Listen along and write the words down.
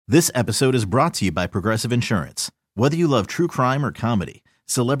This episode is brought to you by Progressive Insurance. Whether you love true crime or comedy,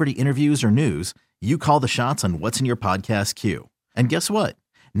 celebrity interviews or news, you call the shots on what's in your podcast queue. And guess what?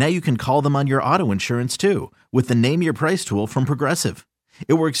 Now you can call them on your auto insurance too with the Name Your Price tool from Progressive.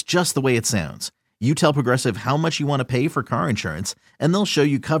 It works just the way it sounds. You tell Progressive how much you want to pay for car insurance, and they'll show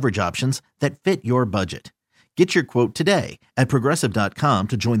you coverage options that fit your budget. Get your quote today at Progressive.com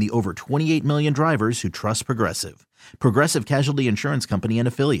to join the over 28 million drivers who trust Progressive. Progressive Casualty Insurance Company and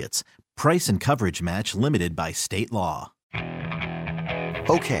Affiliates. Price and coverage match limited by state law.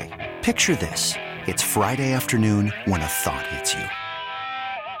 Okay, picture this. It's Friday afternoon when a thought hits you.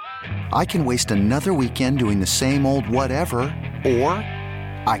 I can waste another weekend doing the same old whatever, or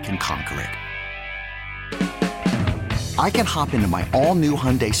I can conquer it. I can hop into my all-new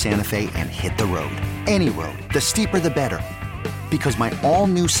Hyundai Santa Fe and hit the road. Any road. The steeper, the better. Because my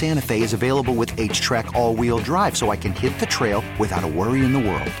all-new Santa Fe is available with H-Track all-wheel drive, so I can hit the trail without a worry in the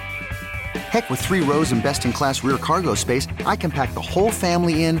world. Heck, with 3 rows and best-in-class rear cargo space, I can pack the whole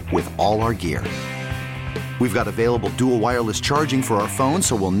family in with all our gear. We've got available dual wireless charging for our phones,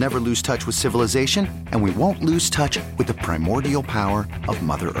 so we'll never lose touch with civilization, and we won't lose touch with the primordial power of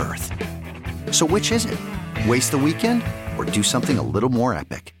Mother Earth. So which is it? Waste the weekend or do something a little more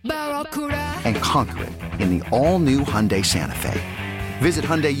epic? And conquer it in the all-new Hyundai Santa Fe. Visit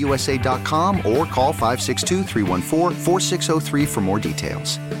HyundaiUSA.com or call 562-314-4603 for more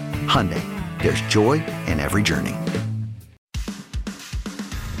details. Hyundai, there's joy in every journey.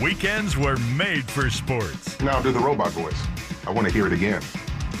 Weekends were made for sports. Now do the robot voice. I want to hear it again.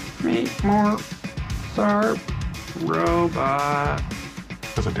 Make more sharp robot.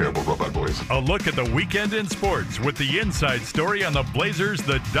 That's a terrible robot voice. A look at the weekend in sports with the inside story on the Blazers,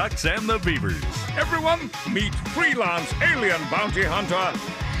 the Ducks, and the Beavers. Everyone, meet freelance alien bounty hunter,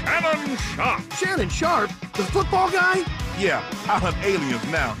 Shannon Sharp. Shannon Sharp? The football guy? Yeah, I hunt aliens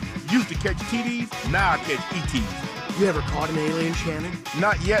now. Used to catch TDs, now I catch ETs. You ever caught an alien, Shannon?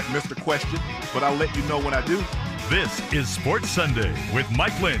 Not yet, Mr. Question, but I'll let you know when I do. This is Sports Sunday with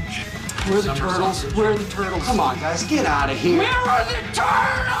Mike Lynch. Where are the turtles? Where are the turtles? Come on, guys, get out of here. Where are the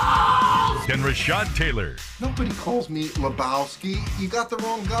turtles? And Rashad Taylor. Nobody calls me Lebowski. You got the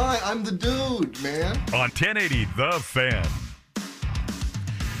wrong guy. I'm the dude, man. On 1080 The Fan.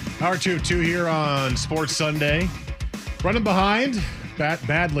 Hour 2 here on Sports Sunday. Running behind,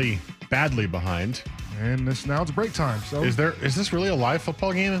 badly behind. And now it's break time. So is this really a live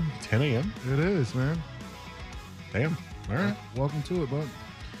football game at 10 a.m.? It is, man. Damn. All right. Welcome to it, bud.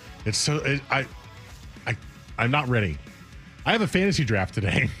 It's so I'm not ready. I have a fantasy draft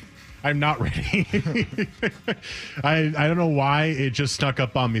today. I'm not ready. I don't know why it just snuck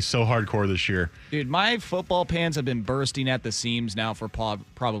up on me so hardcore this year. Dude, my football pants have been bursting at the seams now for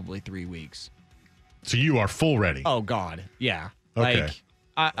probably 3 weeks. So you are full ready? Oh God, yeah. Okay.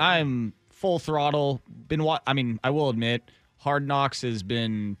 Like I'm full throttle. I will admit, Hard Knocks has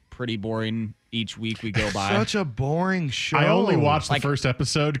been pretty boring each week we go by. Such a boring show. I only watched the first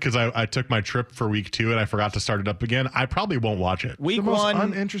episode because I took my trip for week 2 and I forgot to start it up again. I probably won't watch it. Week 1, the most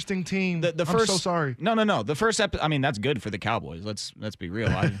uninteresting team. The I'm first, so sorry. No. The first episode. That's good for the Cowboys. Let's be real.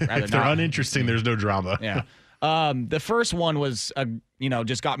 I'd rather if they're not. uninteresting, there's no drama. Yeah. The first one was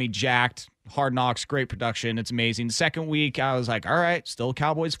just got me jacked. Hard Knocks, great production. It's amazing. The second week, I was like, all right, still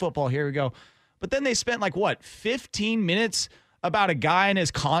Cowboys football. Here we go. But then they spent 15 minutes about a guy and his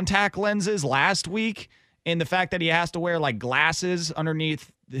contact lenses last week, and the fact that he has to wear glasses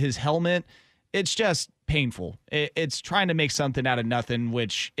underneath his helmet. It's just painful. It's trying to make something out of nothing,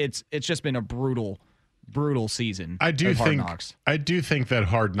 which it's just been a brutal season. I do think that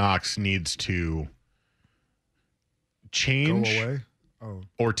Hard Knocks needs to change go away.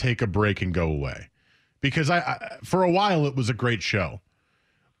 Or take a break and go away, because I for a while it was a great show,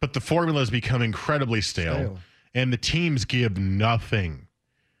 but the formula has become incredibly stale. And the teams give nothing.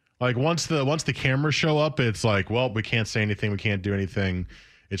 Once the cameras show up, it's well, we can't say anything, we can't do anything.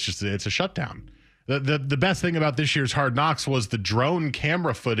 It's a shutdown. The best thing about this year's Hard Knocks was the drone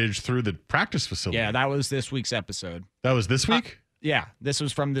camera footage through the practice facility. Yeah, that was this week's episode. That was this week? Yeah, this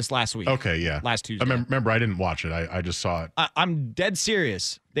was from this last week. Okay, yeah. Last Tuesday. Remember, I didn't watch it. I just saw it. I'm dead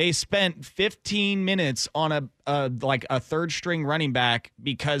serious. They spent 15 minutes on a third string running back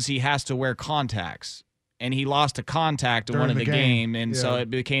because he has to wear contacts. And he lost a contact in one of the game. And so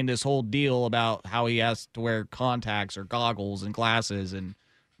it became this whole deal about how he has to wear contacts or goggles and glasses. And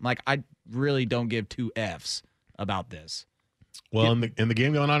I really don't give 2 Fs about this. Well, in the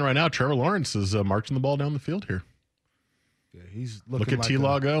game going on right now, Trevor Lawrence is marching the ball down the field here. Yeah, he's look at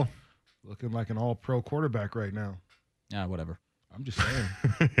T-Law go. Looking like an all-pro quarterback right now. Yeah, whatever. I'm just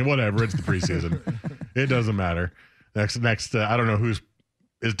saying. Whatever. It's the preseason. It doesn't matter. Next. I don't know who's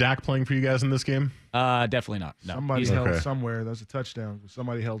Is Dak playing for you guys in this game? Definitely not. No, Somebody he's held somewhere. That's a touchdown.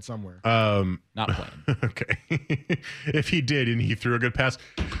 Somebody held somewhere. not playing. Okay. If he did and he threw a good pass,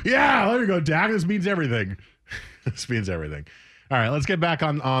 yeah, there you go, Dak. This means everything. This means everything. All right, let's get back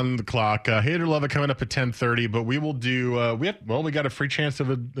on the clock. Hater Love it coming up at 10:30, but we will do. We got a free chance of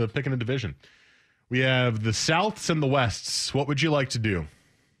picking a division. We have the Souths and the Wests. What would you like to do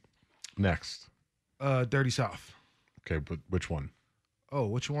next? Dirty South. Okay, but which one? Oh,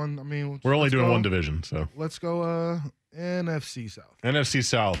 which one? I mean, we're only doing one division, so let's go NFC South. NFC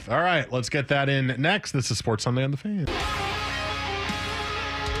South. All right, let's get that in next. This is Sports Sunday on the Fan.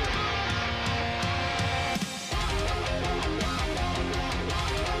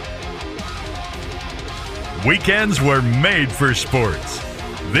 Weekends were made for sports.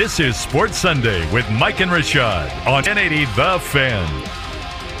 This is Sports Sunday with Mike and Rashad on 1080 The Fan.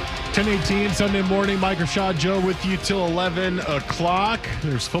 10:18 Sunday morning. Mike, Rashad, Joe with you till 11 o'clock.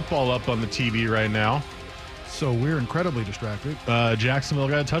 There's football up on the TV right now. So we're incredibly distracted. Jacksonville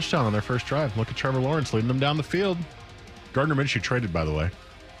got a touchdown on their first drive. Look at Trevor Lawrence leading them down the field. Gardner Minshew traded, by the way.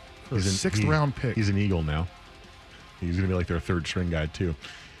 He's a sixth-round pick. He's an Eagle now. He's going to be like their third-string guy, too.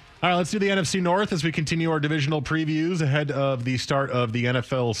 All right, let's do the NFC North as we continue our divisional previews ahead of the start of the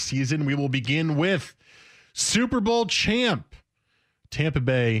NFL season. We will begin with Super Bowl champ Tampa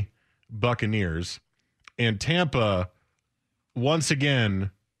Bay Buccaneers. And Tampa, once again,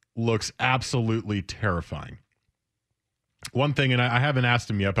 looks absolutely terrifying. One thing, and I haven't asked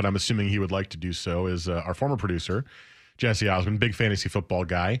him yet, but I'm assuming he would like to do so, is our former producer, Jesse Osmond, big fantasy football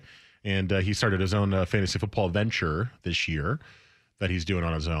guy. And he started his own fantasy football venture this year that he's doing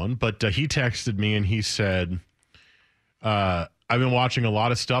on his own. But he texted me and he said, I've been watching a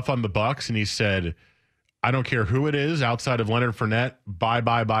lot of stuff on the Bucs, and he said, I don't care who it is outside of Leonard Fournette,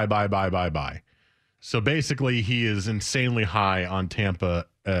 bye. So basically he is insanely high on Tampa,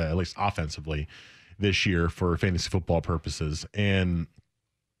 at least offensively, this year for fantasy football purposes. And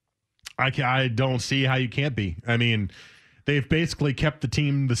I don't see how you can't be. I mean, they've basically kept the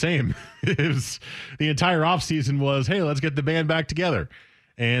team the same. The entire offseason was, hey, let's get the band back together.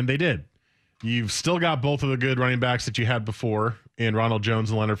 And they did. You've still got both of the good running backs that you had before in Ronald Jones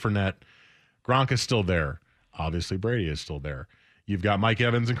and Leonard Fournette. Gronk is still there. Obviously, Brady is still there. You've got Mike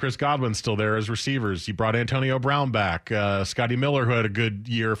Evans and Chris Godwin still there as receivers. You brought Antonio Brown back. Scotty Miller, who had a good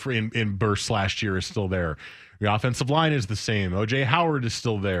year in bursts last year, is still there. Your offensive line is the same. O.J. Howard is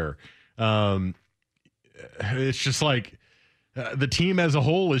still there. It's just like the team as a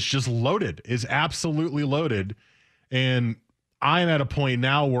whole is just loaded, is absolutely loaded. And I'm at a point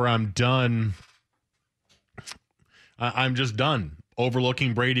now where I'm done. I'm just done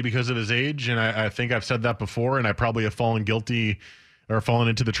overlooking Brady because of his age. And I think I've said that before, and I probably have fallen into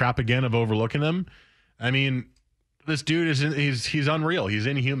the trap again of overlooking him. I mean, this dude he's unreal. He's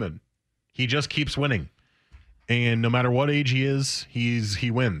inhuman. He just keeps winning. And no matter what age he is,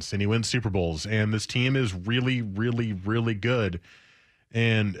 he wins, and he wins Super Bowls. And this team is really, really, really good.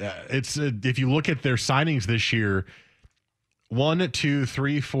 And if you look at their signings this year, 1, 2,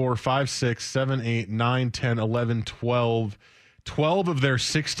 3, 4, 5, 6, 7, 8, 9, 10, 11, 12. 12 of their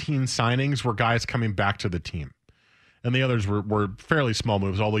 16 signings were guys coming back to the team. And the others were fairly small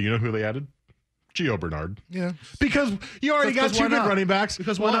moves, although you know who they added? Gio Bernard. Yeah. Because you already got two good running backs.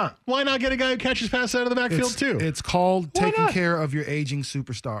 Because why not? Why not get a guy who catches passes out of the backfield too? It's called taking care of your aging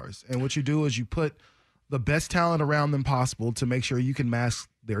superstars. And what you do is you put the best talent around them possible to make sure you can mask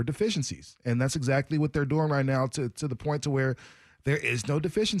their deficiencies. And that's exactly what they're doing right now to the point to where there is no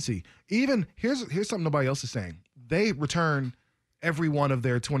deficiency. Even here's something nobody else is saying. They return every one of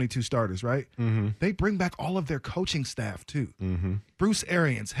their 22 starters, right? Mm-hmm. They bring back all of their coaching staff, too. Mm-hmm. Bruce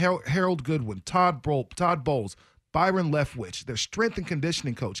Arians, Harold Goodwin, Todd Bowles, Byron Leftwich, their strength and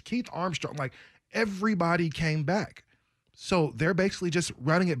conditioning coach, Keith Armstrong. Like, everybody came back. So they're basically just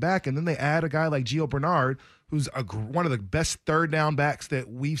running it back, and then they add a guy like Gio Bernard, who's one of the best third down backs that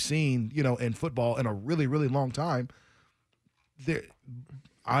we've seen, in football in a really, really long time.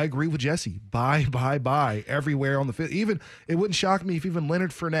 I agree with Jesse. Bye everywhere on the field. Even it wouldn't shock me if even Leonard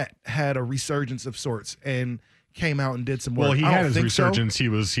Fournette had a resurgence of sorts and came out and did some work. Well, he had his resurgence. So. He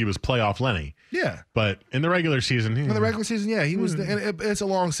was playoff Lenny. Yeah, but in the regular season, he was. And it's a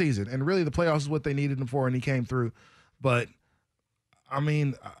long season, and really the playoffs is what they needed him for, and he came through. But I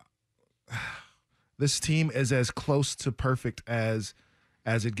mean, this team is as close to perfect as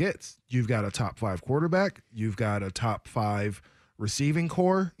it gets. You've got a top 5 quarterback. You've got a top 5 receiving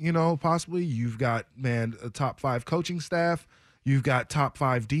core, possibly. You've got, a top 5 coaching staff. You've got top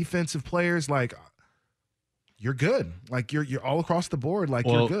 5 defensive players. Like, you're good. Like, you're all across the board. Like,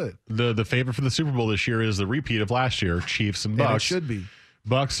 you're good. The favorite for the Super Bowl this year is the repeat of last year, Chiefs and Bucs. And it should be.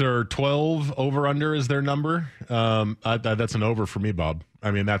 Bucks are 12 over under is their number. That's an over for me, Bob.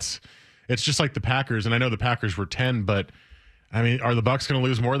 I mean, it's just like the Packers, and I know the Packers were 10, but I mean, are the Bucks going to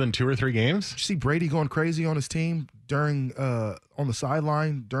lose more than 2 or 3 games? Did you see Brady going crazy on his team during on the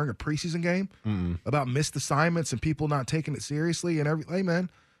sideline during a preseason game about missed assignments and people not taking it seriously and everything? Hey, man,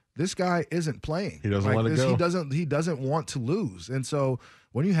 this guy isn't playing. He doesn't let it go. He doesn't want to lose, and so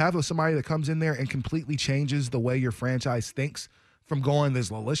when you have somebody that comes in there and completely changes the way your franchise thinks. From going this,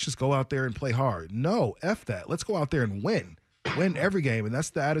 well, let's just go out there and play hard. No, F that. Let's go out there and win every game. And that's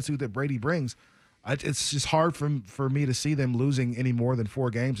the attitude that Brady brings. It's just hard for me to see them losing any more than 4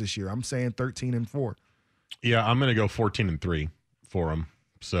 games this year. I'm saying 13-4. Yeah, I'm going to go 14-3 for them.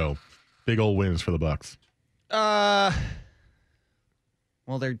 So big old wins for the Bucks. Well,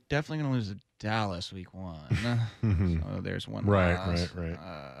 they're definitely going to lose to Dallas week 1. So there's one loss. Right.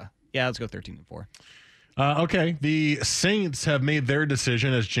 Yeah, let's go 13-4. Okay, the Saints have made their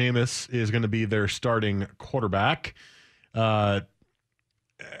decision as Jameis is going to be their starting quarterback. I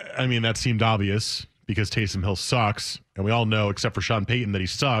mean, that seemed obvious because Taysom Hill sucks, and we all know, except for Sean Payton, that he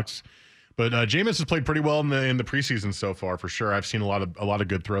sucks. But Jameis has played pretty well in the preseason so far, for sure. I've seen a lot of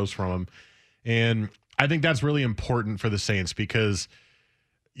good throws from him, and I think that's really important for the Saints because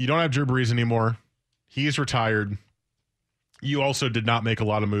you don't have Drew Brees anymore. He's retired. You also did not make a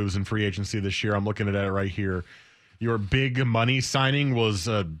lot of moves in free agency this year. I'm looking at it right here. Your big money signing was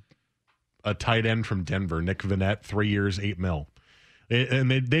a tight end from Denver, Nick Vannett, 3 years, $8 million.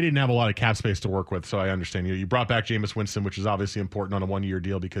 And they didn't have a lot of cap space to work with, so I understand. You brought back Jameis Winston, which is obviously important on a 1-year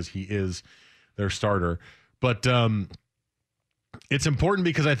deal because he is their starter. But it's important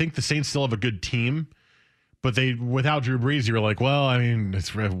because I think the Saints still have a good team. But without Drew Brees, you're like, well, I mean,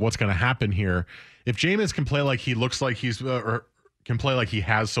 what's going to happen here? If Jameis can play like he looks like or can play like he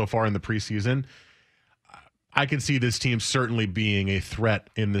has so far in the preseason, I can see this team certainly being a threat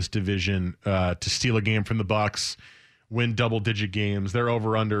in this division to steal a game from the Bucs, win double-digit games. Their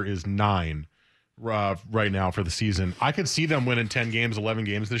over-under is 9 right now for the season. I could see them winning 10 games, 11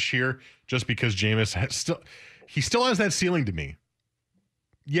 games this year just because Jameis still has that ceiling to me.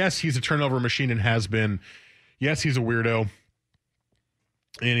 Yes, he's a turnover machine and has been. Yes, he's a weirdo,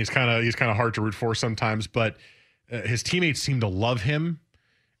 and he's kind of hard to root for sometimes. But his teammates seem to love him,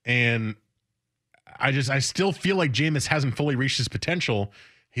 and I still feel like Jameis hasn't fully reached his potential.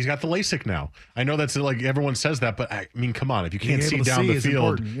 He's got the LASIK now. I know that's like everyone says that, but I mean, come on, if you can't see down the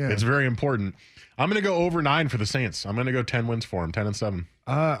field, it's very important. I'm going to go over 9 for the Saints. I'm going to go 10 wins for them, 10-7.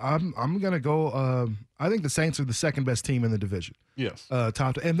 I'm going to go. I think the Saints are the second best team in the division. Yes.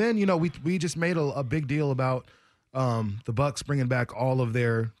 Top. And then we just made a big deal about the Bucs bringing back all of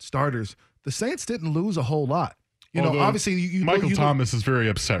their starters. The Saints didn't lose a whole lot. Obviously, Michael Thomas is very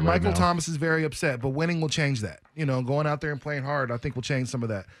upset right now. Michael Thomas is very upset, but winning will change that. Going out there and playing hard, I think will change some of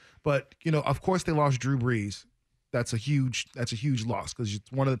that. But of course, they lost Drew Brees. That's a huge loss because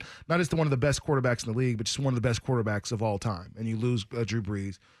it's not just one of the best quarterbacks in the league, but just one of the best quarterbacks of all time. And you lose Drew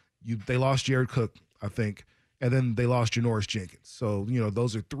Brees. They lost Jared Cook, I think, and then they lost Janoris Jenkins. So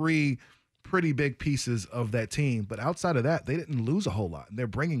those are 3 pretty big pieces of that team. But outside of that, they didn't lose a whole lot. And they're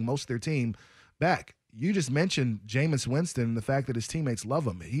bringing most of their team back. You just mentioned Jameis Winston and the fact that his teammates love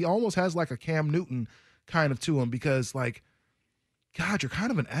him. He almost has like a Cam Newton kind of to him because, like, God, you're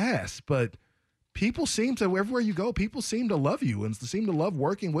kind of an ass, but people seem to, everywhere you go, people seem to love you and seem to love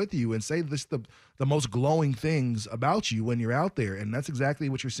working with you and say the most glowing things about you when you're out there. And that's exactly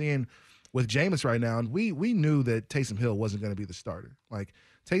what you're seeing with Jameis right now. And we knew that Taysom Hill wasn't going to be the starter. Like,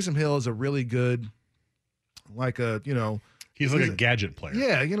 Taysom Hill is a really good, he's like a gadget player.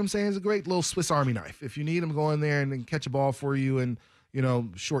 Yeah, you know what I'm saying? He's a great little Swiss Army knife. If you need him to go in there and catch a ball for you and,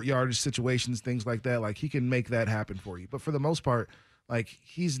 short yardage situations, things like that, like, he can make that happen for you. But for the most part, like,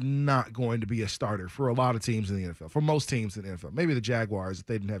 he's not going to be a starter for a lot of teams in the NFL, for most teams in the NFL. Maybe the Jaguars if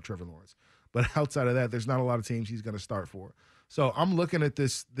they didn't have Trevor Lawrence. But outside of that, there's not a lot of teams he's going to start for. So I'm looking at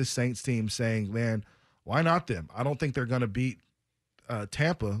this Saints team saying, man, why not them? I don't think they're going to beat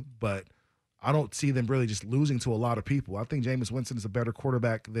Tampa, but I don't see them really just losing to a lot of people. I think Jameis Winston is a better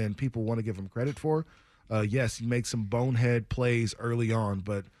quarterback than people want to give him credit for. Yes, he makes some bonehead plays early on,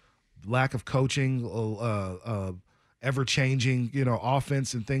 but lack of coaching, ever-changing,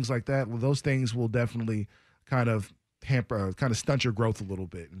 offense and things like that, well, those things will definitely kind of hamper, kind of stunt your growth a little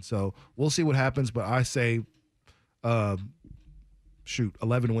bit. And so we'll see what happens, but I say, 11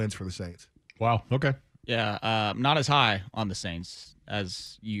 wins for the Saints. Wow, okay. Yeah, not as high on the Saints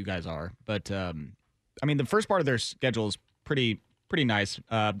as you guys are, but the first part of their schedule is pretty nice.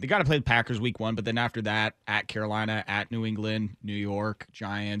 They got to play the Packers week 1, but then after that, at Carolina, at New England, New York,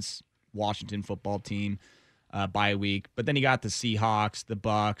 Giants, Washington football team. bye week. But then you got the Seahawks, the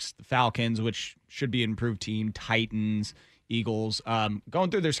Bucks, the Falcons, which should be an improved team, Titans, Eagles.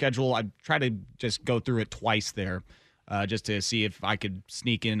 Going through their schedule, I try to just go through it twice there just to see if I could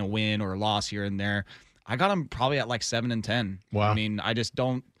sneak in a win or a loss here and there. I got them probably at like 7-10. Wow. I mean, I just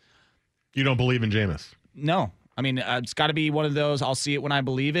don't. You don't believe in Jameis? No. I mean, it's got to be one of those, I'll see it when I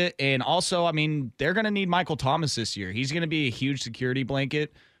believe it. And also, I mean, they're going to need Michael Thomas this year. He's going to be a huge security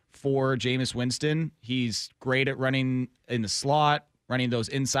blanket for Jameis Winston. He's great at running in the slot, running those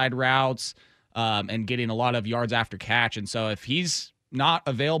inside routes, and getting a lot of yards after catch. And so if he's not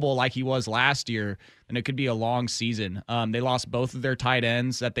available like he was last year, then it could be a long season. They lost both of their tight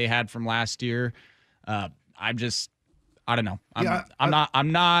ends that they had from last year. I don't know.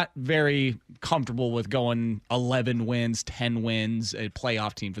 I'm not very comfortable with going 11 wins, 10 wins, a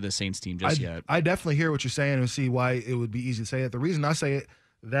playoff team for the Saints team yet. I definitely hear what you're saying and see why it would be easy to say it. The reason I say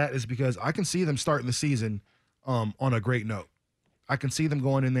that is because I can see them starting the season on a great note. I can see them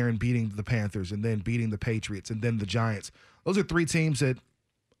going in there and beating the Panthers and then beating the Patriots and then the Giants. Those are three teams that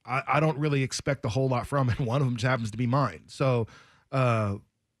I don't really expect a whole lot from, and one of them just happens to be mine. So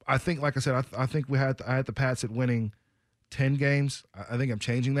I think, like I said, I think I had the Pats at winning 10 games. I think I'm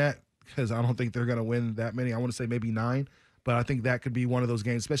changing that because I don't think they're going to win that many. I want to say maybe 9, but I think that could be one of those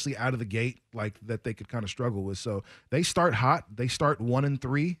games, especially out of the gate, like that they could kind of struggle with. So they start hot. They start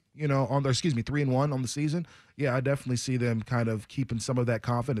 1-3, 3-1 on the season. Yeah, I definitely see them kind of keeping some of that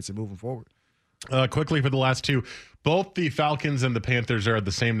confidence and moving forward. Quickly for the last two, both the Falcons and the Panthers are at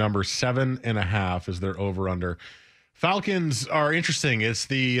the same number, 7.5 is their over/under. Falcons are interesting.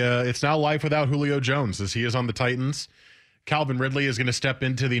 It's now life without Julio Jones as he is on the Titans. Calvin Ridley is going to step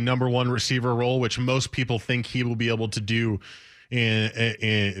into the number one receiver role, which most people think he will be able to do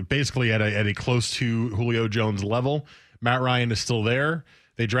in basically at a close to Julio Jones level. Matt Ryan is still there.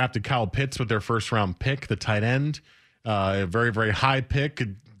 They drafted Kyle Pitts with their first round pick, the tight end, a very, very high pick.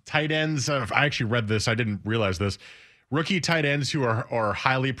 Tight ends, I actually read this. I didn't realize this. Rookie tight ends who are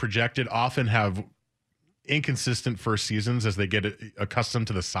highly projected often have inconsistent first seasons as they get accustomed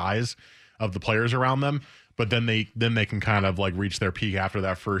to the size of the players around them. But then they can kind of like reach their peak after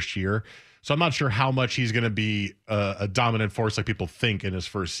that first year. So I'm not sure how much he's going to be a dominant force like people think in his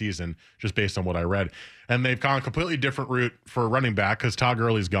first season, just based on what I read. And they've gone a completely different route for running back because Todd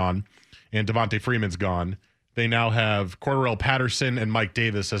Gurley's gone and Devontae Freeman's gone. They now have Cordarrelle Patterson and Mike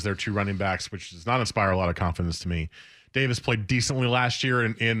Davis as their two running backs, which does not inspire a lot of confidence to me. Davis played decently last year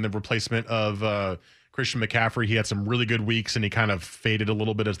in the replacement of Christian McCaffrey. He had some really good weeks, and he kind of faded a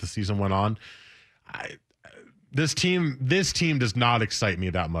little bit as the season went on. This team does not excite me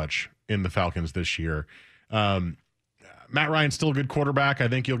that much in the Falcons this year. Matt Ryan's still a good quarterback. I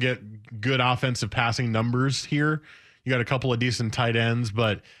think you'll get good offensive passing numbers here. You got a couple of decent tight ends,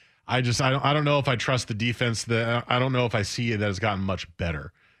 but I don't know if I trust the defense. I don't know if I see it that has gotten much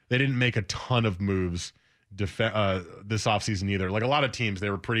better. They didn't make a ton of moves this offseason either. Like a lot of teams, they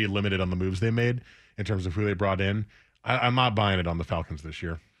were pretty limited on the moves they made in terms of who they brought in. I'm not buying it on the Falcons this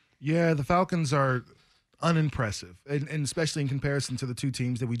year. Yeah, the Falcons are unimpressive, and especially in comparison to the two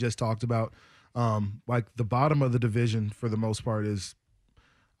teams that we just talked about. Like the bottom of the division for the most part is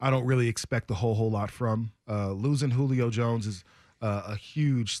I don't really expect a whole lot from. Losing Julio Jones is a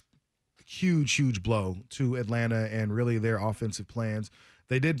huge blow to Atlanta and really their offensive plans.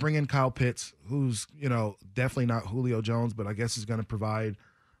 They did bring in Kyle Pitts, who's, definitely not Julio Jones, but I guess is going to provide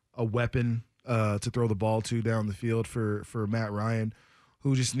a weapon to throw the ball to down the field for Matt Ryan,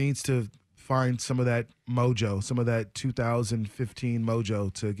 who just needs to find some of that mojo, some of that 2015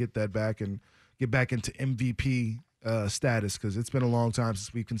 mojo to get that back and get back into MVP status, because it's been a long time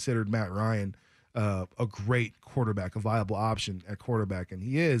since we've considered Matt Ryan a great quarterback, a viable option at quarterback, and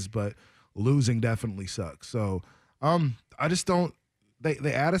he is, but losing definitely sucks. So I just don't –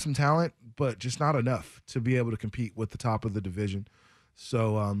 they added some talent, but just not enough to be able to compete with the top of the division.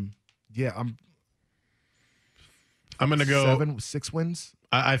 So, yeah, I'm going to go 6 wins.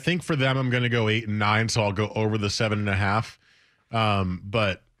 I think for them, I'm going to go 8 and 9, so I'll go over the 7.5.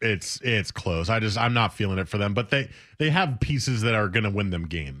 But it's close. I'm not feeling it for them. But they have pieces that are going to win them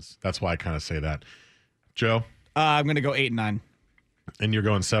games. That's why I kind of say that. Joe, I'm going to go 8 and 9, and you're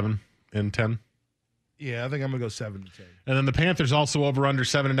going 7 and 10. Yeah, I think I'm going to go 7 and 10. And then the Panthers also over under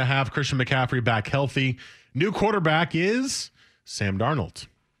 7.5. Christian McCaffrey back healthy. New quarterback is Sam Darnold.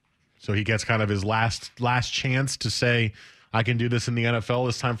 So he gets kind of his last chance to say, I can do this in the NFL.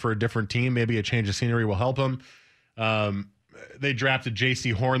 It's time for a different team. Maybe a change of scenery will help him. They drafted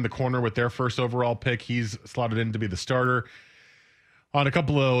J.C. Horn, the corner, with their first overall pick. He's slotted in to be the starter. On a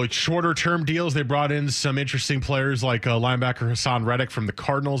couple of shorter-term deals, they brought in some interesting players like linebacker Hassan Reddick from the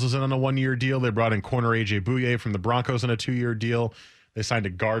Cardinals is in on a 1-year deal. They brought in corner A.J. Bouye from the Broncos on a 2-year deal. They signed a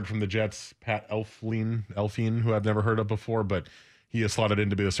guard from the Jets, Pat Elflein, who I've never heard of before, but he is slotted in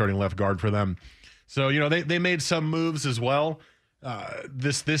to be the starting left guard for them. So, they made some moves as well.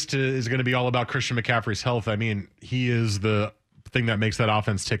 This is going to be all about Christian McCaffrey's health. I mean, he is the thing that makes that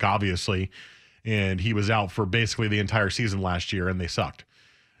offense tick, obviously. And he was out for basically the entire season last year, and they sucked.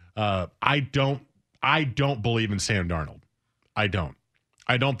 I don't believe in Sam Darnold. I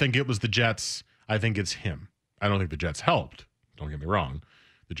don't think it was the Jets. I think it's him. I don't think the Jets helped. Don't get me wrong.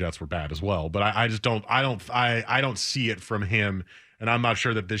 The Jets were bad as well, but I just don't. I don't see it from him, and I'm not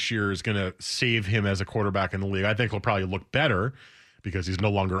sure that this year is going to save him as a quarterback in the league. I think he'll probably look better because he's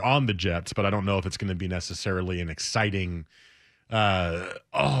no longer on the Jets, but I don't know if it's going to be necessarily an exciting.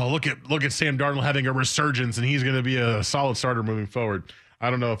 Look at Sam Darnold having a resurgence and he's going to be a solid starter moving forward. I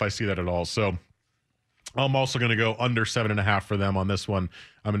don't know if I see that at all. So I'm also going to go under 7.5 for them on this one.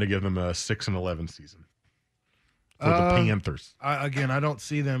 I'm going to give them a 6-11 season for the Panthers. I don't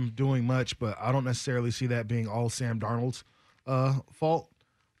see them doing much, but I don't necessarily see that being all Sam Darnold's fault.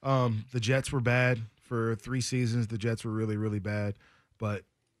 The Jets were bad for 3 seasons. The Jets were really, really bad, but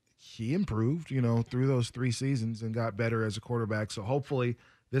he improved, through those 3 seasons and got better as a quarterback. So hopefully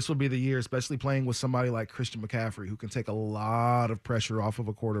this will be the year, especially playing with somebody like Christian McCaffrey, who can take a lot of pressure off of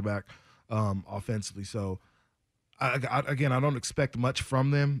a quarterback offensively. So, I don't expect much from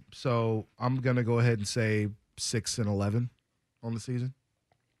them. So I'm going to go ahead and say 6-11 on the season.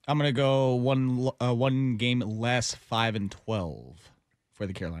 I'm going to go one game less, 5-12 for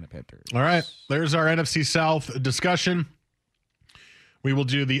the Carolina Panthers. All right, there's our NFC South discussion. We will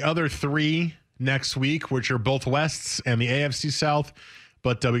do the other 3 next week, which are both Wests and the AFC South.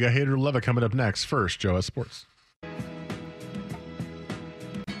 But we got Hater Love It coming up next. First, Joe S. Sports.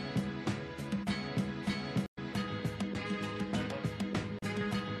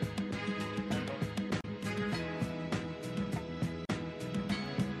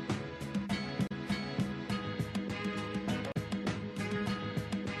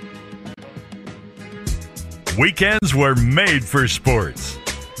 Weekends were made for sports.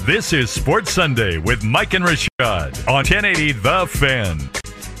 This is Sports Sunday with Mike and Rashad on 1080 The Fan.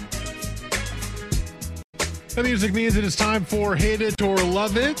 The music means it is time for Hate It or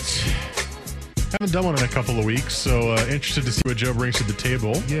Love It. Haven't done one in a couple of weeks, so interested to see what Joe brings to the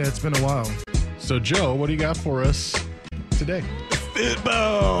table. Yeah, it's been a while. So, Joe, what do you got for us today?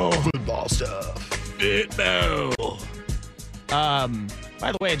 Football stuff. Football.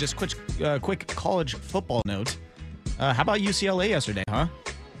 By the way, just quick college football note. How about UCLA yesterday, huh?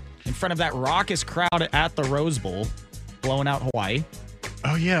 In front of that raucous crowd at the Rose Bowl, blowing out Hawaii.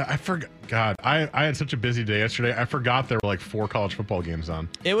 Oh, yeah. I forgot. God, I had such a busy day yesterday. I forgot there were like 4 college football games on.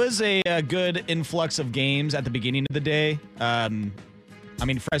 It was a good influx of games at the beginning of the day.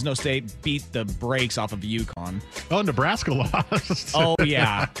 Fresno State beat the brakes off of UConn. Oh, Nebraska lost. Oh,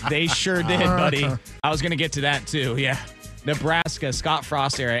 yeah. They sure did, buddy. I was going to get to that, too. Yeah. Nebraska, Scott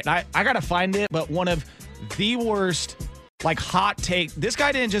Frost era. And I got to find it, but one of the worst, hot take. This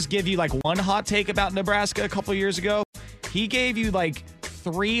guy didn't just give you, one hot take about Nebraska a couple years ago. He gave you,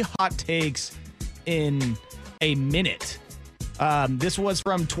 3 hot takes in a minute. This was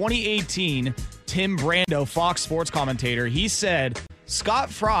from 2018. Tim Brando, Fox Sports commentator. He said, Scott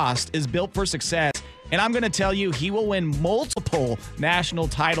Frost is built for success, and I'm going to tell you he will win multiple national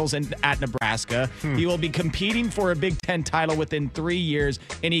titles at Nebraska. He will be competing for a Big Ten title within 3 years,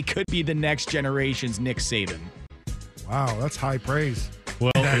 and he could be the next generation's Nick Saban. Wow, that's high praise.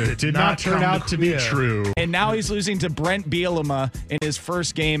 Well, it did not turn out to be true. And now he's losing to Brent Bielema in his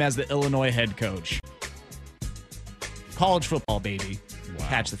first game as the Illinois head coach. College football, baby. Wow.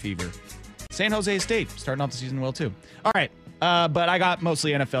 Catch the fever. San Jose State starting off the season well, too. All right. But I got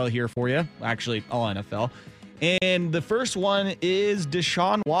mostly NFL here for you. Actually, all NFL. And the first one is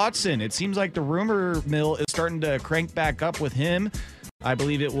Deshaun Watson. It seems like the rumor mill is starting to crank back up with him. I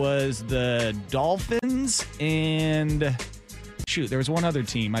believe it was the Dolphins and... Shoot, there was one other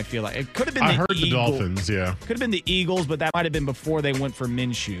team, I feel like. It could have been the Dolphins, yeah. Could have been the Eagles, but that might have been before they went for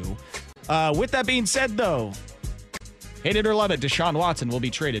Minshew. With that being said, though, hate it or love it, Deshaun Watson will be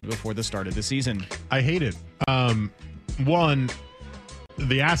traded before the start of the season. I hate it. One,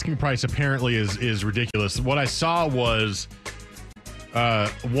 the asking price apparently is ridiculous. What I saw was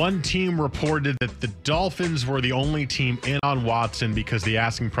one team reported that the Dolphins were the only team in on Watson because the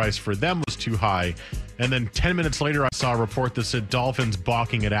asking price for them was too high. And then 10 minutes later, I saw a report that said Dolphins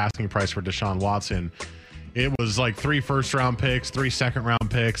balking at asking price for Deshaun Watson. It was 3 first-round picks, 3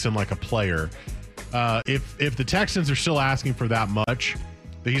 second-round picks, and a player. If the Texans are still asking for that much,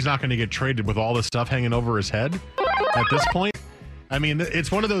 that he's not going to get traded with all this stuff hanging over his head at this point. I mean,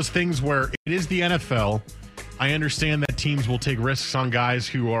 it's one of those things where it is the NFL. I understand that teams will take risks on guys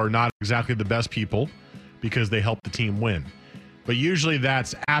who are not exactly the best people because they help the team win. But usually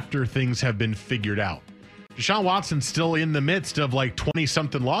that's after things have been figured out. Deshaun Watson's still in the midst of like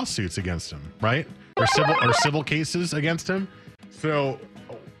 20-something lawsuits against him, right? Or civil cases against him. So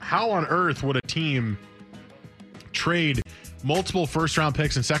how on earth would a team trade multiple first-round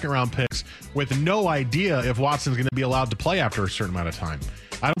picks and second-round picks with no idea if Watson's going to be allowed to play after a certain amount of time?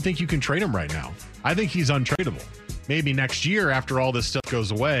 I don't think you can trade him right now. I think he's untradeable. Maybe next year after all this stuff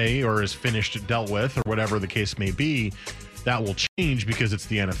goes away or is finished, dealt with, or whatever the case may be, that will change because it's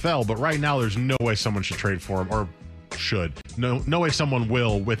the NFL. But right now, there's no way someone should trade for him or should. No way someone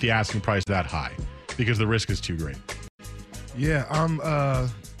will with the asking price that high because the risk is too great. Yeah,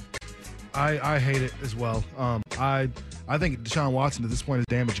 I hate it as well. I think Deshaun Watson at this point is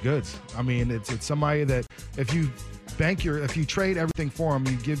damaged goods. I mean, it's somebody that if you trade everything for him,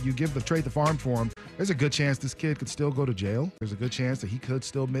 trade the farm for him, there's a good chance this kid could still go to jail. There's a good chance that he could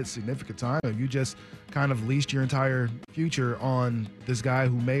still miss significant time. If you just kind of leased your entire future on this guy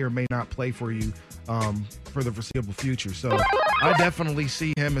who may or may not play for you for the foreseeable future. So I definitely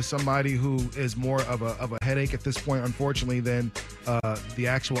see him as somebody who is more of a headache at this point, unfortunately, than the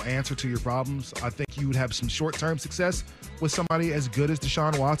actual answer to your problems. I think you would have some short-term success with somebody as good as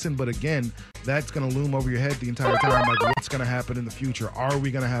Deshaun Watson, but again, that's going to loom over your head the entire time. Like, what's going to happen in the future? Are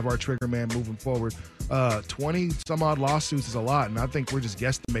we going to have our trigger man moving forward? 20 some odd lawsuits is a lot, and I think we're just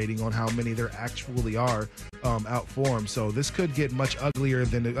guesstimating on how many there actually are out for him. So this could get much uglier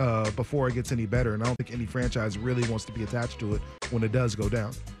than before it gets any better, and I don't think any franchise really wants to be attached to it when it does go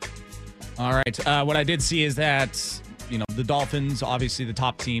down. All right. What I did see is that, the Dolphins, obviously the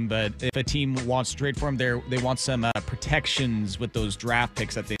top team, but if a team wants to trade for him, they want some protections with those draft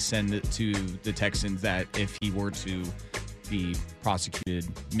picks that they send to the Texans, that if he were to be prosecuted,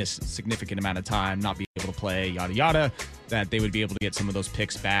 miss a significant amount of time, not be able to play, yada, yada, that they would be able to get some of those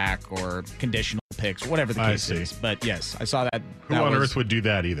picks back or conditional picks, whatever the case is. But yes, I saw that. Who on earth would do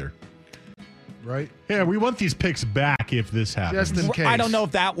that either? Right? Yeah, we want these picks back if this happens. Just in case. I don't know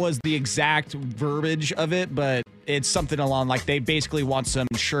if that was the exact verbiage of it, but it's something along like they basically want some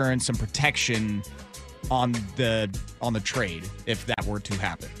insurance, some protection on the trade if that were to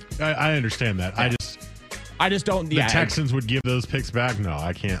happen. I understand that. Yeah. I just don't. The Texans would give those picks back? No,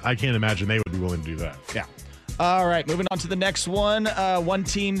 I can't imagine they would be willing to do that. Yeah. All right, moving on to the next one. One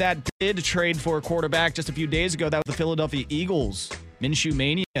team that did trade for a quarterback just a few days ago, that was the Philadelphia Eagles. Minshew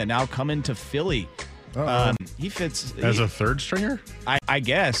Mania now coming to Philly. He fits as a third stringer, I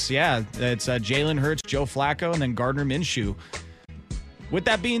guess. Yeah, it's Jalen Hurts, Joe Flacco, and then Gardner Minshew. With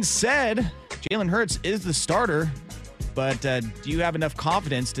that being said, Jalen Hurts is the starter, but do you have enough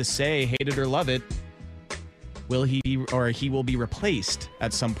confidence to say, hate it or love it, he will be replaced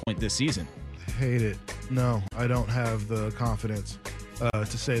at some point this season? Hate it. No, I don't have the confidence to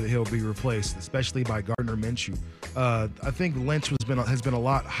say that he'll be replaced, especially by Gardner Minshew. I think Lynch has been a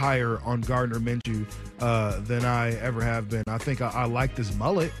lot higher on Gardner Minshew than I ever have been. I think I liked his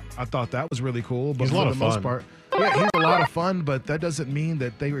mullet. I thought that was really cool. But he's a lot of fun. Most part, yeah, he's a lot of fun, but that doesn't mean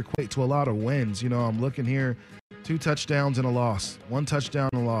that they equate to a lot of wins. I'm looking here. 2 touchdowns and a loss, 1 touchdown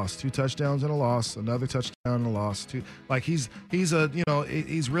and a loss, 2 touchdowns and a loss, another touchdown and a loss. He's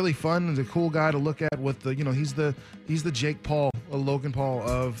really fun and a cool guy to look at with he's the Jake Paul, Logan Paul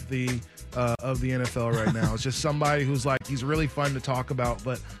of the NFL right now. It's just somebody who's he's really fun to talk about,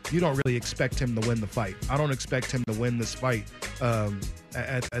 but you don't really expect him to win the fight. I don't expect him to win this fight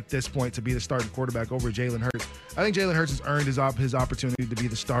at this point to be the starting quarterback over Jalen Hurts. I think Jalen Hurts has earned his opportunity to be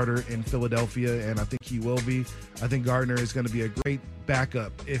the starter in Philadelphia, and I think he will be. I think Gardner is going to be a great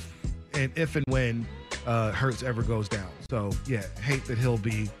backup if and when Hurts ever goes down. So, yeah, hate that he'll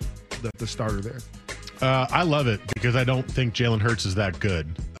be the starter there. I love it because I don't think Jalen Hurts is that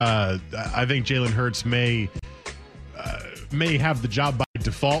good. I think Jalen Hurts may have the job by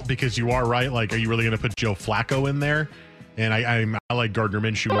default because you are right. Are you really going to put Joe Flacco in there? And I like Gardner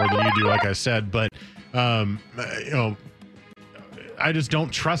Minshew more than you do, like I said. But, I just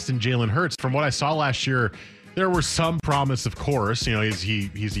don't trust in Jalen Hurts. From what I saw last year, there was some promise, of course.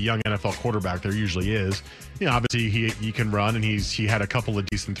 He's a young NFL quarterback. There usually is. Obviously he can run, and he had a couple of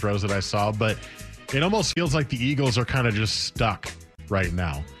decent throws that I saw. But it almost feels like the Eagles are kind of just stuck right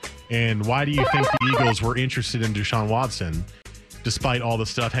now. And why do you think the Eagles were interested in Deshaun Watson, despite all the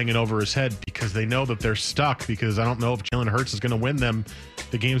stuff hanging over his head? Because they know that they're stuck, because I don't know if Jalen Hurts is going to win them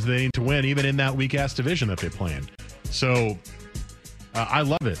the games they need to win, even in that weak-ass division that they play in. So I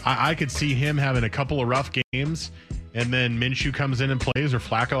love it. I could see him having a couple of rough games, and then Minshew comes in and plays, or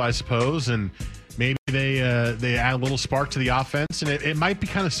Flacco, I suppose, and maybe they add a little spark to the offense. And it might be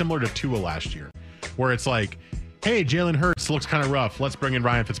kind of similar to Tua last year, where it's like, hey, Jalen Hurts looks kind of rough. Let's bring in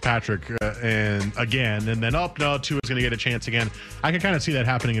Ryan Fitzpatrick and then, no, Tua's going to get a chance again. I can kind of see that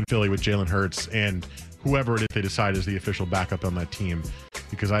happening in Philly with Jalen Hurts and whoever it is they decide is the official backup on that team,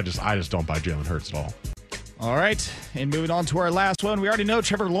 because I just don't buy Jalen Hurts at all. All right, and moving on to our last one. We already know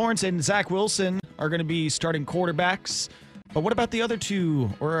Trevor Lawrence and Zach Wilson are going to be starting quarterbacks. But what about the other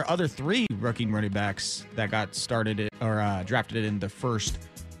three rookie running backs that got drafted in the first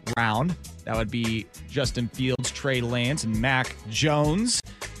round? That would be Justin Fields, Trey Lance, and Mac Jones.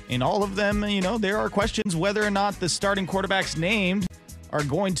 And all of them, there are questions whether or not the starting quarterbacks named are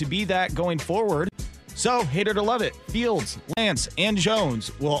going to be that going forward. So, hate it or love it, Fields, Lance, and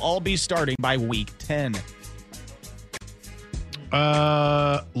Jones will all be starting by week 10.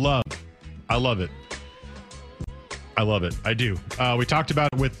 Love. I love it. I love it. I do. We talked about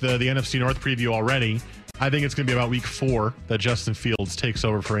it with the NFC North preview already. I think it's going to be about week 4 that Justin Fields takes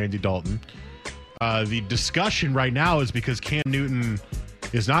over for Andy Dalton. The discussion right now is because Cam Newton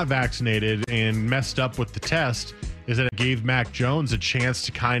is not vaccinated and messed up with the test, is that it gave Mac Jones a chance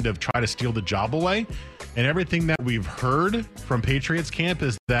to kind of try to steal the job away. And everything that we've heard from Patriots camp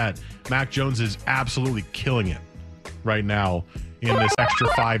is that Mac Jones is absolutely killing it right now in this extra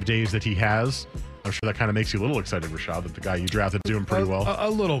 5 days that he has. I'm sure that kind of makes you a little excited, Rashad, that the guy you drafted is doing pretty well. A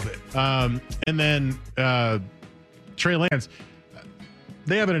little bit. And then Trey Lance,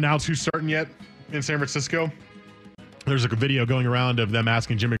 they haven't announced who's starting yet in San Francisco. There's a video going around of them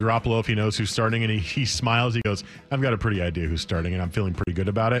asking Jimmy Garoppolo if he knows who's starting, and he smiles. He goes, I've got a pretty idea who's starting, and I'm feeling pretty good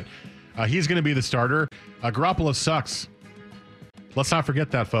about it. He's going to be the starter. Garoppolo sucks. Let's not forget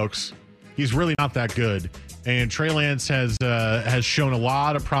that, folks. He's really not that good. And Trey Lance has shown a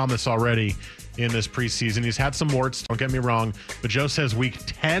lot of promise already in this preseason. He's had some warts, don't get me wrong, but Joe says week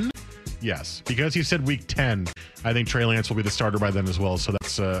 10. Yes, because he said week 10, I think Trey Lance will be the starter by then as well. So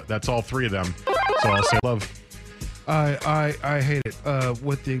that's all three of them. So I'll say love. I hate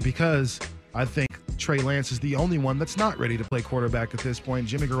it because I think Trey Lance is the only one that's not ready to play quarterback at this point.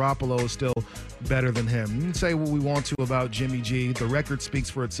 Jimmy Garoppolo is still better than him. You can say what we want to about Jimmy G. The record speaks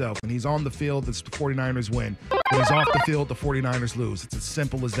for itself. When he's on the field, the 49ers win. When he's off the field, the 49ers lose. It's as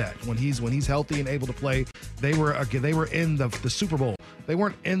simple as that. When he's healthy and able to play, they were in the Super Bowl. They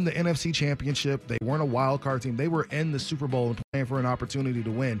weren't in the NFC Championship. They weren't a wild card team. They were in the Super Bowl and playing for an opportunity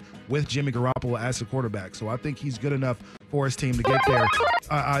to win with Jimmy Garoppolo as the quarterback. So I think he's good enough for his team to get there.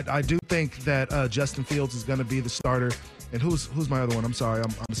 I do think that Justin Fields is going to be the starter. And who's my other one? I'm sorry,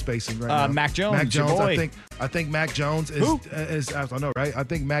 I'm spacing right now. Mac Jones. Mac Jones. Your boy. I think Mac Jones is I know, right? I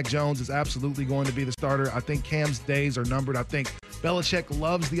think Mac Jones is absolutely going to be the starter. I think Cam's days are numbered. I think Belichick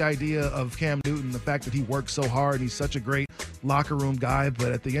loves the idea of Cam Newton, the fact that he works so hard and he's such a great locker room guy.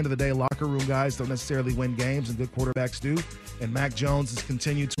 But at the end of the day, locker room guys don't necessarily win games, and good quarterbacks do. And Mac Jones has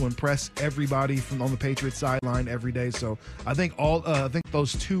continued to impress everybody from on the Patriots sideline every day. So I think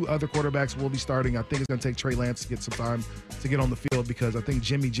those two other quarterbacks will be starting. I think it's going to take Trey Lance to get some time to get on the field, because I think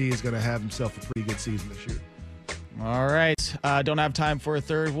Jimmy G is going to have himself a pretty good season this year. All right. Don't have time for a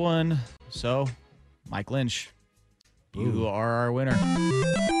third one. So, Mike Lynch, you are our winner.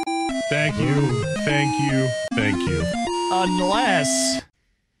 Thank you. Unless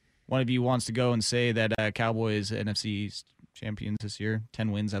one of you wants to go and say that Cowboys NFC champions this year,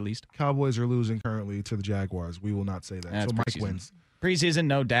 10 wins at least. Cowboys are losing currently to the Jaguars. We will not say that. That's so Mike wins. Preseason,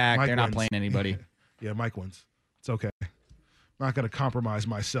 no Dak. Mike They're wins. not playing anybody. Yeah, Mike wins. It's okay. I'm not going to compromise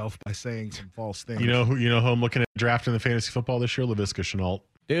myself by saying some false things. You know who I'm looking at drafting the fantasy football this year? Laviska Shenault.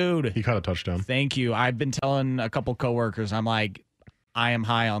 Dude. He caught a touchdown. Thank you. I've been telling a couple coworkers, I'm like, I am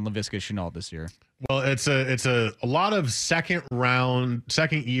high on Laviska Shenault this year. Well, it's a lot of second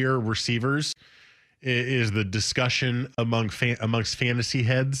year receivers is the discussion amongst fantasy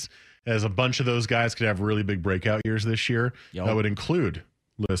heads, as a bunch of those guys could have really big breakout years this year. Yep. That would include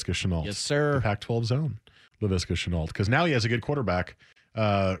Laviska Shenault. Yes, sir. The Pac-12 zone. Laviska Shenault, because now he has a good quarterback,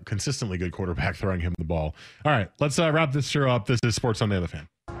 consistently good quarterback throwing him the ball. All right, let's wrap this show up. This is Sports Sunday of the Fan.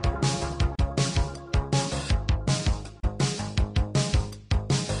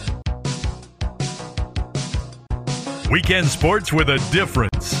 Weekend sports with a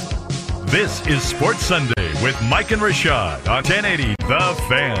difference. This is Sports Sunday with Mike and Rashad on 1080 The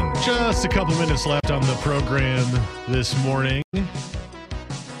Fan. Just a couple minutes left on the program this morning.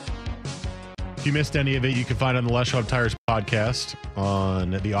 If you missed any of it, you can find it on the Les Schwab Tires podcast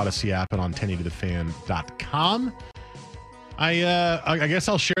on the Odyssey app and on 1080thefan.com. I guess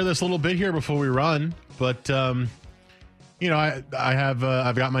I'll share this a little bit here before we run, but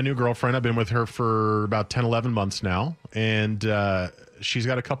I've got my new girlfriend. I've been with her for about 10, 11 months now. And she's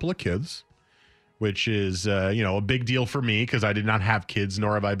got a couple of kids, which is, a big deal for me because I did not have kids,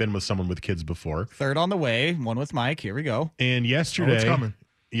 nor have I been with someone with kids before. Third on the way, one with Mike. Here we go. And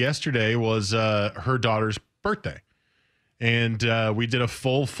yesterday was her daughter's birthday. And we did a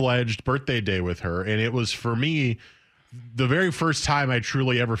full-fledged birthday day with her. And it was, for me, the very first time I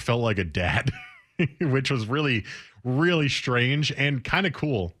truly ever felt like a dad, which was really, really strange and kind of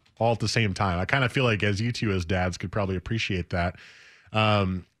cool all at the same time. I kind of feel like, as you two as dads could probably appreciate that.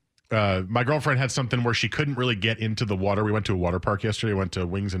 My girlfriend had something where she couldn't really get into the water. We went to a water park yesterday. Went to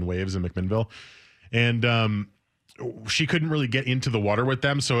Wings and Waves in McMinnville. And she couldn't really get into the water with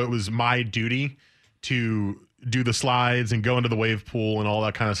them. So it was my duty to do the slides and go into the wave pool and all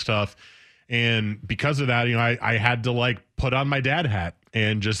that kind of stuff. And because of that, I had to put on my dad hat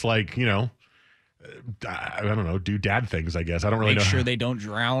and just I don't know, do dad things, I guess. I don't really know. Make sure they don't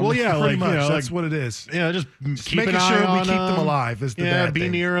drown. Well, yeah, pretty much. That's what it is. Yeah, just keep making an eye sure on we keep them alive is the dad be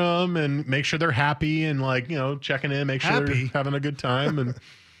thing. near them and make sure they're happy and checking in, make sure they're having a good time. And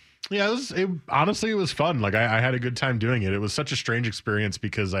yeah, honestly, it was fun. I had a good time doing it. It was such a strange experience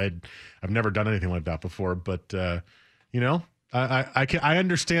because I've never done anything like that before. But I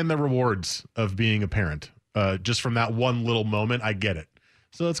understand the rewards of being a parent. Just from that one little moment, I get it.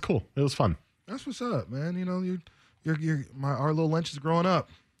 So that's cool. It was fun. That's what's up, man. Our little Lynch is growing up.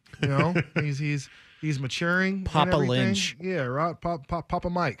 He's maturing. Papa Lynch. Yeah, right. Papa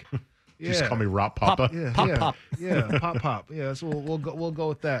Mike. Yeah. Just call me Rop Papa. Pop. Yeah, Pop. Yeah, so we'll go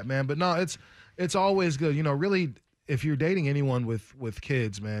with that, man. But no, it's always good. Really, if you're dating anyone with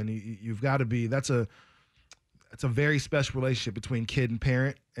kids, man, you've got to be. It's a very special relationship between kid and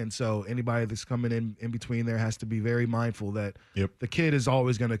parent. And so anybody that's coming in between there has to be very mindful that the kid is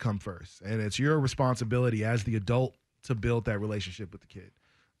always going to come first. And it's your responsibility as the adult to build that relationship with the kid.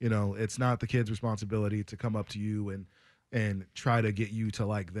 It's not the kid's responsibility to come up to you and try to get you to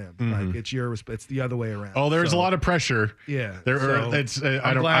like them. Mm-hmm. It's the other way around. Oh, there's a lot of pressure. Yeah.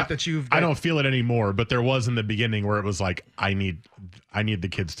 I'm glad that I don't feel it anymore, but there was in the beginning where it was I need the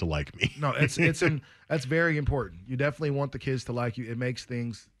kids to like me. No, that's very important. You definitely want the kids to like you. It makes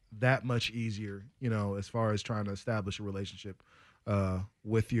things that much easier, as far as trying to establish a relationship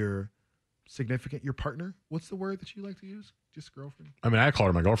with your partner. What's the word that you like to use? Just girlfriend? I mean, I call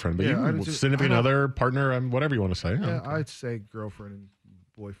her my girlfriend, but significant other, partner, whatever you want to say. Yeah, I'd say girlfriend and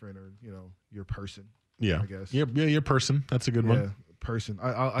boyfriend or, your person. Yeah. I guess. Your person. That's a good one. Person.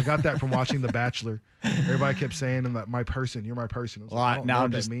 I got that from watching The Bachelor. Everybody kept saying, my person, you're my person. I don't know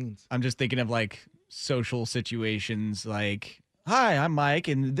what that means. I'm just thinking of social situations hi, I'm Mike,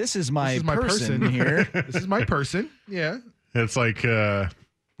 and this is my person here. This is my person. Yeah. It's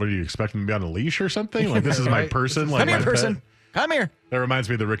what are you expecting to be on a leash or something? This is my person. Come here, person. Pet. Come here. That reminds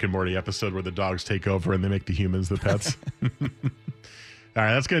me of the Rick and Morty episode where the dogs take over and they make the humans the pets. All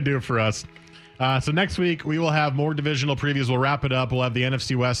right, that's going to do it for us. So next week, we will have more divisional previews. We'll wrap it up. We'll have the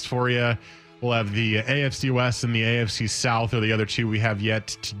NFC West for you. We'll have the AFC West and the AFC South are the other two we have yet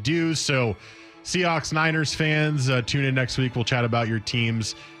to do. So Seahawks, Niners fans, tune in next week. We'll chat about your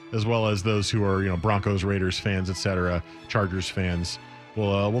teams as well as those who are, Broncos, Raiders fans, etc., Chargers fans.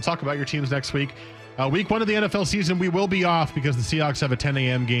 We'll talk about your teams next week. Week 1 of the NFL season, we will be off because the Seahawks have a 10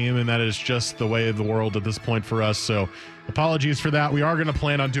 a.m. game, and that is just the way of the world at this point for us. So apologies for that. We are going to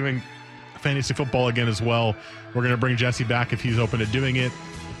plan on doing fantasy football again as well. We're going to bring Jesse back if he's open to doing it,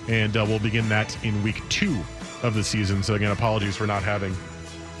 and we'll begin that in week 2 of the season. So again, apologies for not having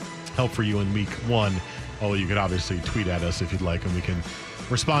help for you in week 1, although you could obviously tweet at us if you'd like, and we can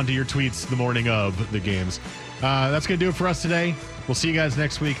respond to your tweets the morning of the games. That's going to do it for us today. We'll see you guys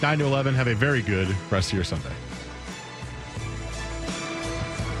next week, 9 to 11. Have a very good rest of your Sunday.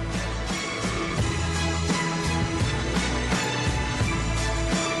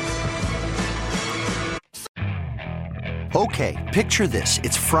 Okay, picture this.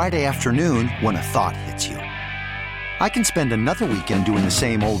 It's Friday afternoon when a thought hits you. I can spend another weekend doing the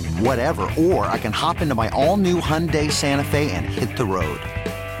same old whatever, or I can hop into my all-new Hyundai Santa Fe and hit the road.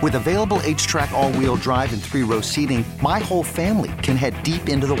 With available H-Track all-wheel drive and 3-row seating, my whole family can head deep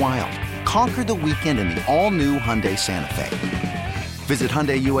into the wild. Conquer the weekend in the all-new Hyundai Santa Fe. Visit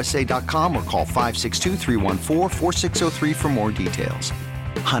HyundaiUSA.com or call 562-314-4603 for more details.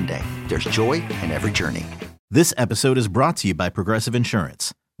 Hyundai, there's joy in every journey. This episode is brought to you by Progressive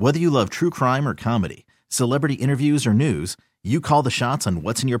Insurance. Whether you love true crime or comedy, celebrity interviews or news, you call the shots on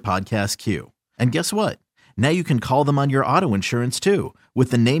what's in your podcast queue. And guess what? Now you can call them on your auto insurance too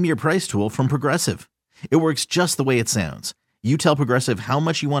with the Name Your Price tool from Progressive. It works just the way it sounds. You tell Progressive how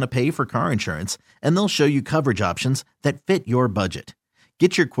much you want to pay for car insurance, and they'll show you coverage options that fit your budget.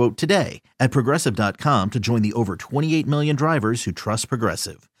 Get your quote today at Progressive.com to join the over 28 million drivers who trust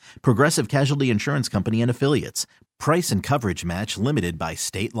Progressive. Progressive Casualty Insurance Company and Affiliates. Price and coverage match limited by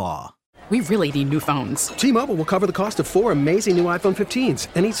state law. We really need new phones. T-Mobile will cover the cost of 4 amazing new iPhone 15s,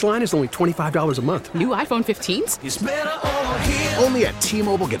 and each line is only $25 a month. New iPhone 15s? It's better over here. Only at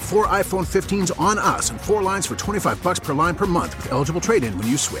T-Mobile, get 4 iPhone 15s on us and 4 lines for $25 per line per month with eligible trade-in when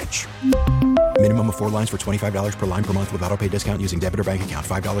you switch. Minimum of 4 lines for $25 per line per month with autopay discount using debit or bank account.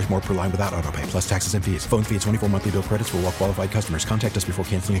 $5 more per line without autopay, plus taxes and fees. Phone fee at 24 monthly bill credits for well-qualified customers. Contact us before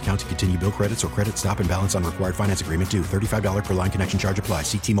canceling account to continue bill credits or credit stop and balance on required finance agreement due. $35 per line connection charge applies.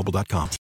 See T-Mobile.com.